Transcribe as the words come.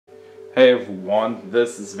Hey everyone,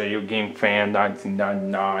 this is Video Game Fan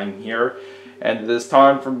 1999 here, and it is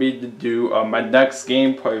time for me to do my next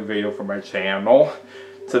gameplay video for my channel.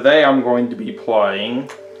 Today I'm going to be playing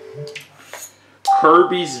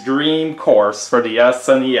Kirby's Dream Course for the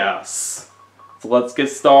SNES. So let's get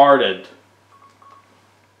started.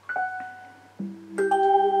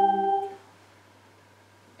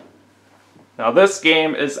 Now this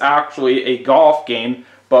game is actually a golf game,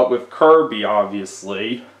 but with Kirby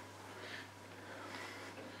obviously.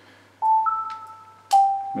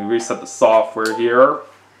 Let me reset the software here.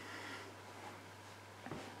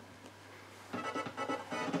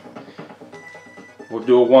 We'll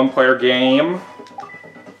do a one-player game.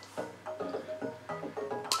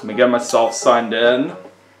 Let me get myself signed in.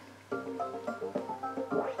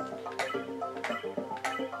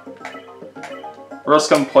 We're just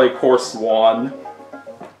going to play course 1.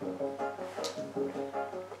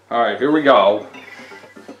 Alright, here we go.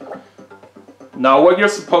 Now what you're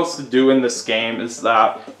supposed to do in this game is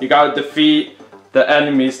that you gotta defeat the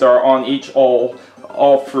enemies that are on each hole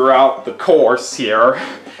all throughout the course here.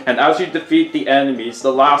 And as you defeat the enemies,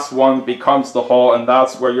 the last one becomes the hole, and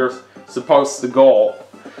that's where you're supposed to go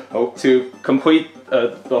to complete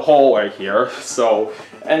the hole right here. So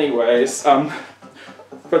anyways,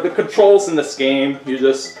 for the controls in this game, you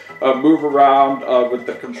just move around with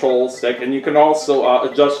the control stick, and you can also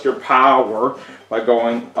adjust your power by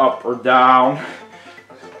going up or down.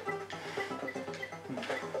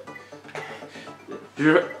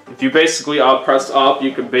 If you basically press up,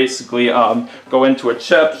 you can basically go into a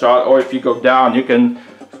chip shot, or if you go down, you can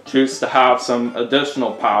choose to have some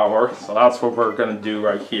additional power. So that's what we're going to do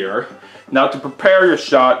right here. Now to prepare your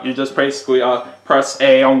shot, you just basically press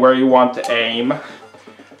A on where you want to aim.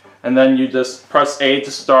 And then you just press A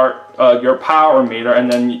to start your power meter,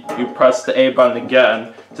 and then you press the A button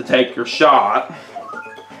again to take your shot.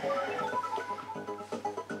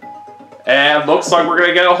 And looks like we're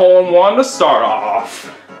going to get a hole-in-one to start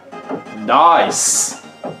off. Nice.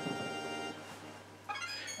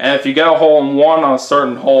 And if you get a hole-in-one on a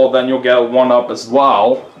certain hole, then you'll get a 1-up as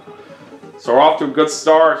well. So we're off to a good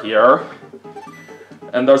start here.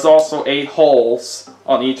 And there's also 8 holes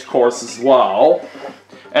on each course as well.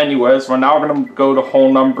 Anyways, we're now going to go to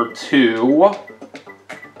hole number 2.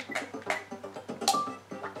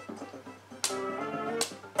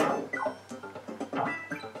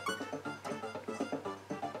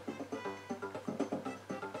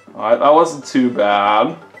 Alright, that wasn't too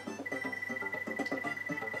bad.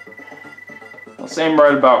 Let's aim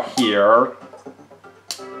right about here.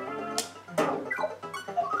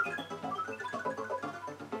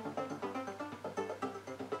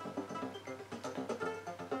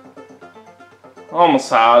 Almost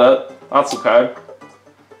had it. That's okay.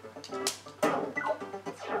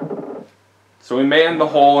 So we made the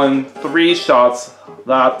hole in 3 shots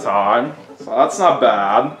that time. So that's not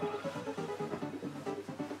bad.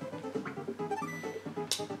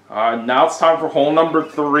 Now it's time for hole number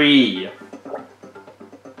 3.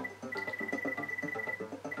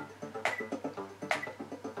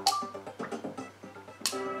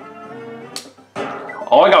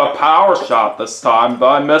 Oh, I got a power shot this time,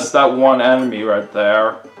 but I missed that one enemy right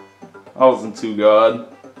there. That wasn't too good.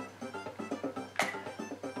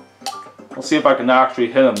 We'll see if I can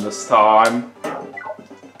actually hit him this time.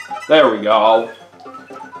 There we go.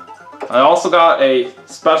 I also got a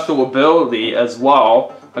special ability as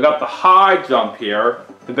well. I got the high jump here.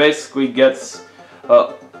 It basically gets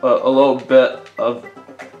a little bit of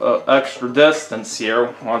extra distance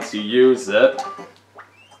here once you use it.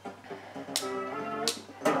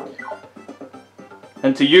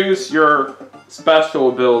 And to use your special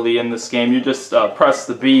ability in this game, you just press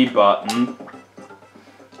the B button.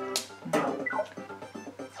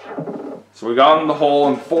 So we got in the hole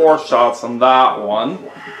in 4 shots on that one.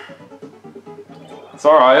 It's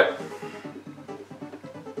alright.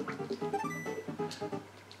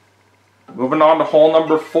 Moving on to hole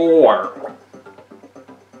number 4.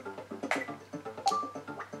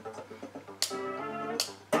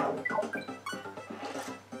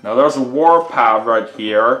 Now there's a warp pad right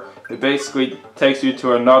here. It basically takes you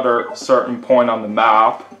to another certain point on the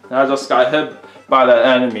map. And I just got hit by that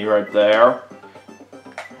enemy right there.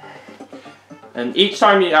 And each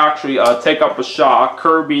time you actually take up a shot,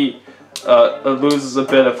 Kirby loses a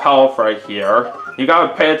bit of health right here. You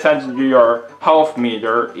gotta pay attention to your health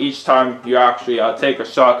meter each time you actually take a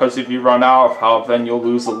shot, because if you run out of health, then you'll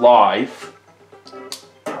lose a life.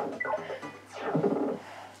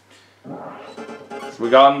 So we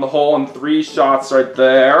got in the hole in 3 shots right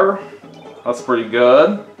there. That's pretty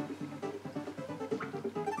good.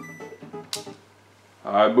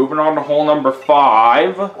 Alright, moving on to hole number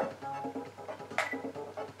 5.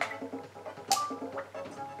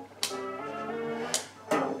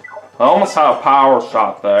 I almost had a power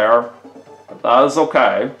shot there, but that is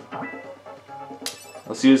okay.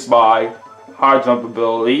 Let's use my high jump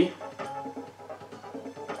ability.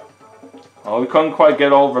 Oh, we couldn't quite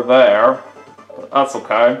get over there, but that's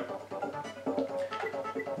okay.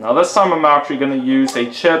 Now this time I'm actually going to use a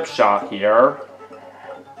chip shot here.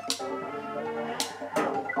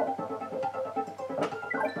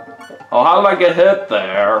 Oh, how did I get hit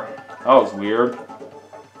there? That was weird.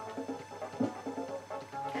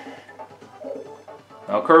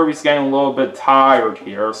 Now Kirby's getting a little bit tired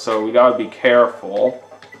here, so we gotta be careful.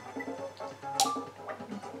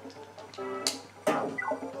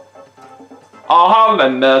 Oh, how did I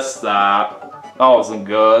miss that? That wasn't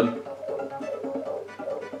good.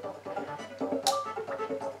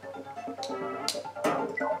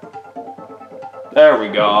 There we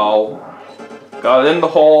go. Got it in the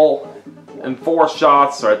hole in 4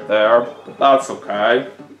 shots right there. But that's okay.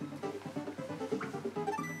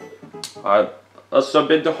 Alright, let's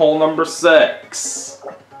jump into hole number 6.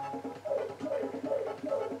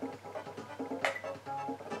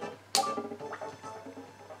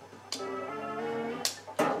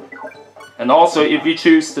 And also, if you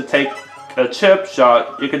choose to take a chip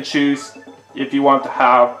shot, you can choose if you want to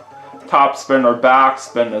have top spin or back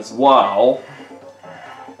spin as well.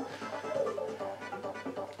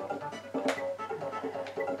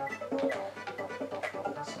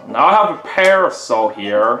 Now I have a parasol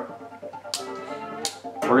here.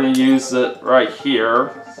 We're going to use it right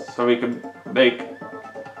here so we can make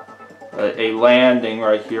a landing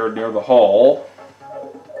right here near the hole.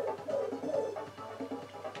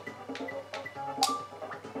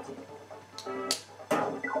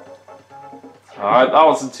 Alright, that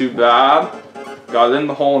wasn't too bad. Got it in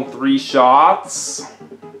the hole in 3 shots.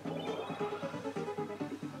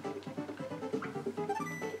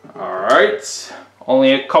 Alright.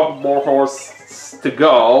 Only a couple more holes to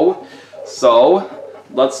go, so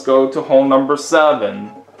let's go to hole number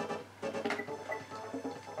 7.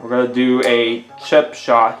 We're going to do a chip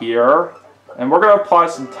shot here, and we're going to apply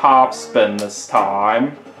some top spin this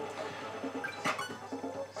time.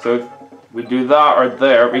 So if we do that right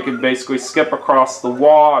there, we can basically skip across the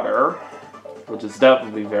water, which is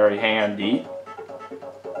definitely very handy.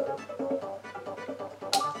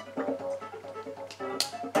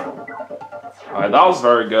 Alright, that was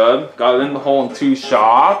very good. Got it in the hole in 2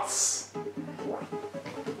 shots.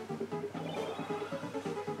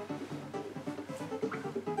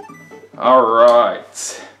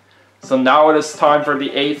 Alright. So now it is time for the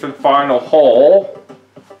 8th and final hole.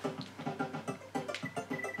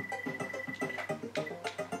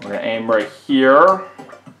 We're going to aim right here.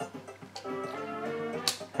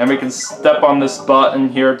 And we can step on this button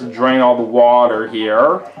here to drain all the water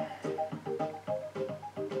here.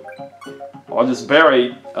 I'll just barely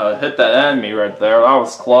hit that enemy right there. That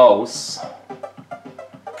was close.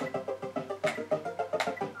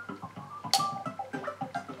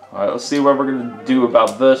 Alright, let's see what we're going to do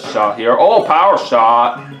about this shot here. Oh, power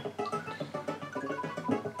shot!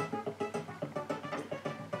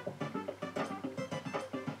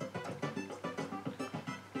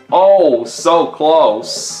 Oh, so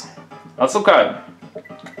close. That's okay.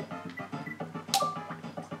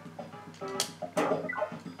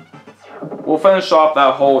 We'll finish off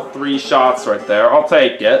that hole with 3 shots right there. I'll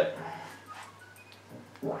take it.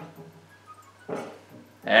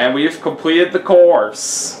 And we've completed the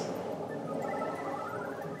course.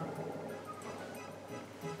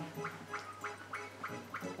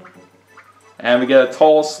 And we get a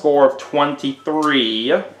total score of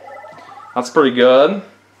 23. That's pretty good.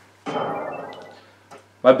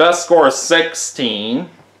 My best score is 16.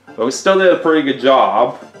 But we still did a pretty good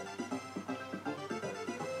job.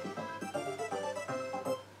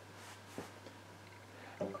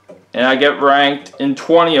 And I get ranked in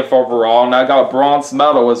 20th overall, and I got a bronze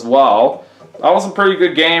medal as well. That was a pretty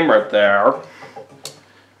good game right there.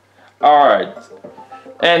 Alright.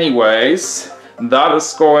 Anyways, that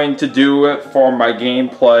is going to do it for my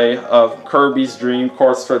gameplay of Kirby's Dream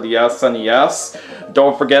Course for the SNES.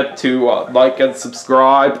 Don't forget to like and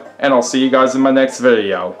subscribe, and I'll see you guys in my next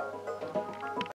video.